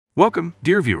Welcome,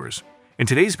 dear viewers. In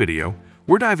today's video,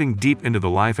 we're diving deep into the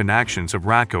life and actions of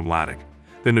Ratko Mladić,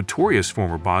 the notorious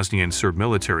former Bosnian Serb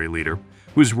military leader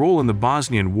whose role in the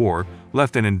Bosnian War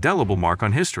left an indelible mark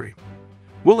on history.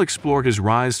 We'll explore his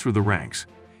rise through the ranks,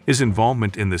 his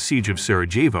involvement in the Siege of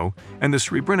Sarajevo and the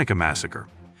Srebrenica Massacre,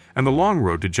 and the long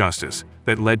road to justice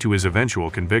that led to his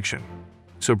eventual conviction.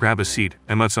 So grab a seat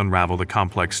and let's unravel the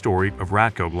complex story of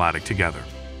Ratko Mladić together.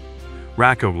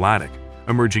 Ratko Mladić,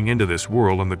 emerging into this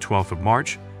world on the 12th of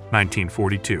March,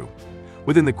 1942,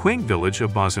 within the quaint village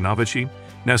of Božanovići,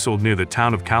 nestled near the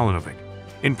town of Kalinovik,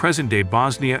 in present-day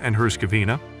Bosnia and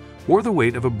Herzegovina, bore the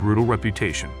weight of a brutal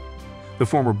reputation. The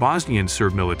former Bosnian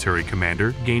Serb military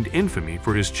commander gained infamy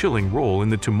for his chilling role in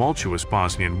the tumultuous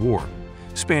Bosnian War,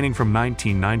 spanning from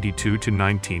 1992 to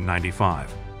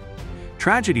 1995.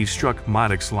 Tragedy struck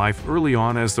Mladić's life early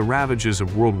on as the ravages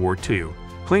of World War II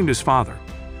claimed his father,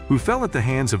 who fell at the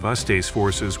hands of Usta's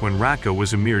forces when Ratko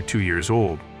was a mere 2 years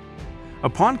old.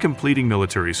 Upon completing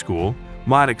military school,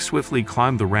 Mladić swiftly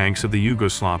climbed the ranks of the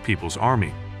Yugoslav People's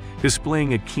Army,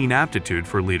 displaying a keen aptitude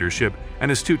for leadership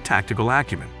and astute tactical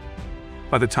acumen.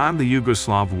 By the time the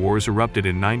Yugoslav Wars erupted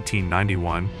in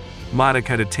 1991, Mladić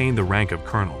had attained the rank of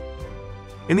colonel.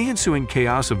 In the ensuing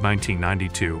chaos of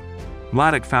 1992,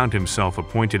 Mladić found himself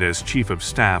appointed as chief of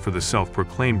staff of the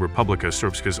self-proclaimed Republika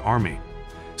Srpska's army,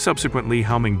 subsequently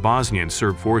helming Bosnian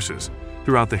Serb forces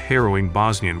throughout the harrowing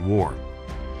Bosnian War.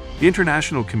 The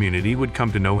international community would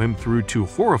come to know him through two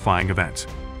horrifying events: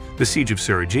 the Siege of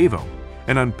Sarajevo,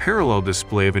 an unparalleled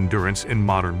display of endurance in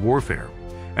modern warfare,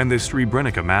 and the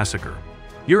Srebrenica Massacre,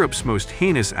 Europe's most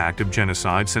heinous act of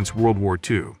genocide since World War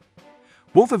II.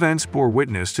 Both events bore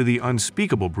witness to the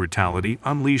unspeakable brutality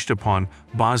unleashed upon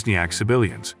Bosniak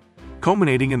civilians,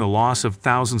 culminating in the loss of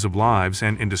thousands of lives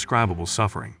and indescribable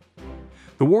suffering.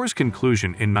 The war's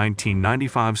conclusion in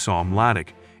 1995 saw Mladić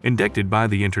indicted by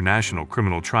the International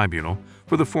Criminal Tribunal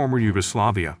for the former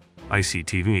Yugoslavia,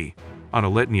 ICTV, on a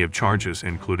litany of charges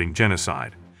including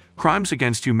genocide, crimes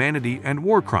against humanity, and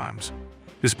war crimes.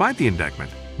 Despite the indictment,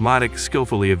 Mladić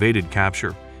skillfully evaded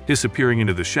capture, disappearing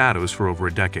into the shadows for over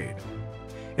a decade.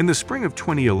 In the spring of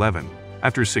 2011,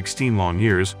 after 16 long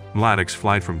years, Mladić's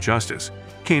flight from justice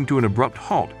came to an abrupt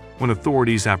halt when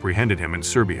authorities apprehended him in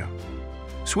Serbia.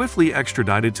 Swiftly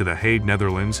extradited to The Hague,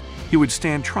 Netherlands, he would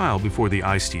stand trial before the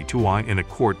ICTY in a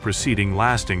court proceeding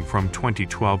lasting from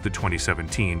 2012 to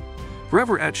 2017,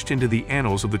 forever etched into the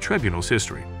annals of the tribunal's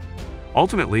history.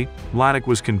 Ultimately, Mladić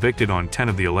was convicted on 10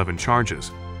 of the 11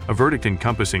 charges, a verdict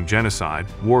encompassing genocide,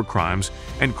 war crimes,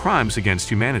 and crimes against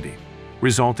humanity,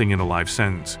 resulting in a life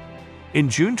sentence. In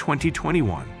June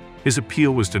 2021, his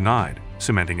appeal was denied,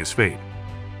 cementing his fate.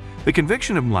 The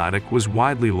conviction of Mladić was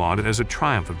widely lauded as a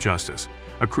triumph of justice,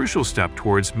 a crucial step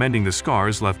towards mending the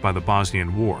scars left by the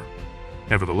Bosnian War.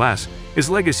 Nevertheless, his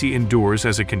legacy endures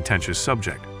as a contentious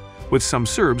subject, with some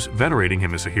Serbs venerating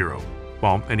him as a hero,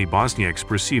 while many Bosniaks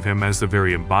perceive him as the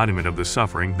very embodiment of the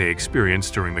suffering they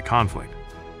experienced during the conflict.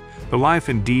 The life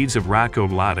and deeds of Ratko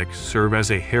Mladić serve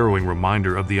as a harrowing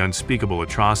reminder of the unspeakable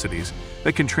atrocities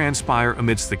that can transpire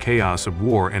amidst the chaos of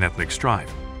war and ethnic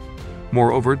strife.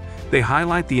 Moreover, they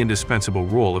highlight the indispensable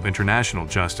role of international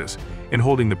justice in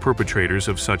holding the perpetrators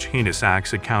of such heinous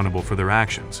acts accountable for their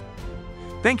actions.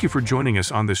 Thank you for joining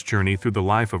us on this journey through the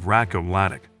life of Ratko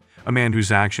Mladić, a man whose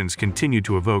actions continue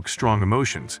to evoke strong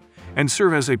emotions and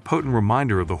serve as a potent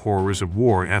reminder of the horrors of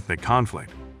war and ethnic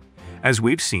conflict. As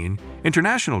we've seen,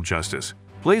 international justice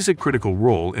plays a critical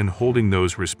role in holding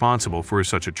those responsible for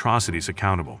such atrocities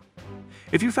accountable.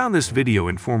 If you found this video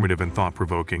informative and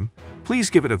thought-provoking, please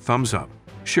give it a thumbs up,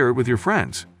 share it with your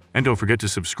friends, and don't forget to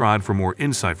subscribe for more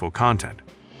insightful content.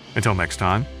 Until next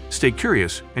time, stay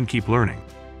curious and keep learning.